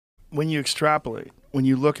when you extrapolate, when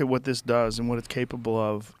you look at what this does and what it's capable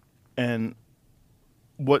of, and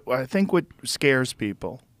what I think what scares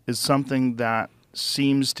people is something that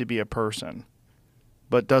seems to be a person,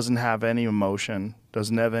 but doesn't have any emotion,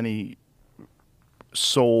 doesn't have any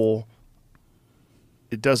soul.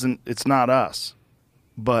 It's not us,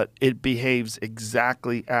 but it behaves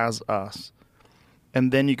exactly as us.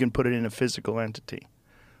 And then you can put it in a physical entity.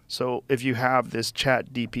 So if you have this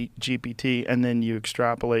GPT and then you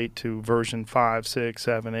extrapolate to version 5, 6,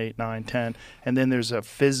 7, 8, 9, 10, and then there's a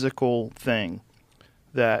physical thing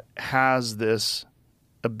that has this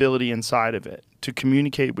ability inside of it to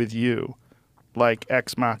communicate with you like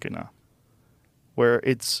Ex-Machina, where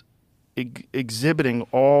it's exhibiting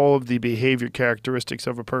all of the behavior characteristics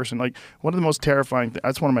of a person. Like one of the most terrifying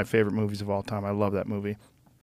that's one of my favorite movies of all time. I love that movie.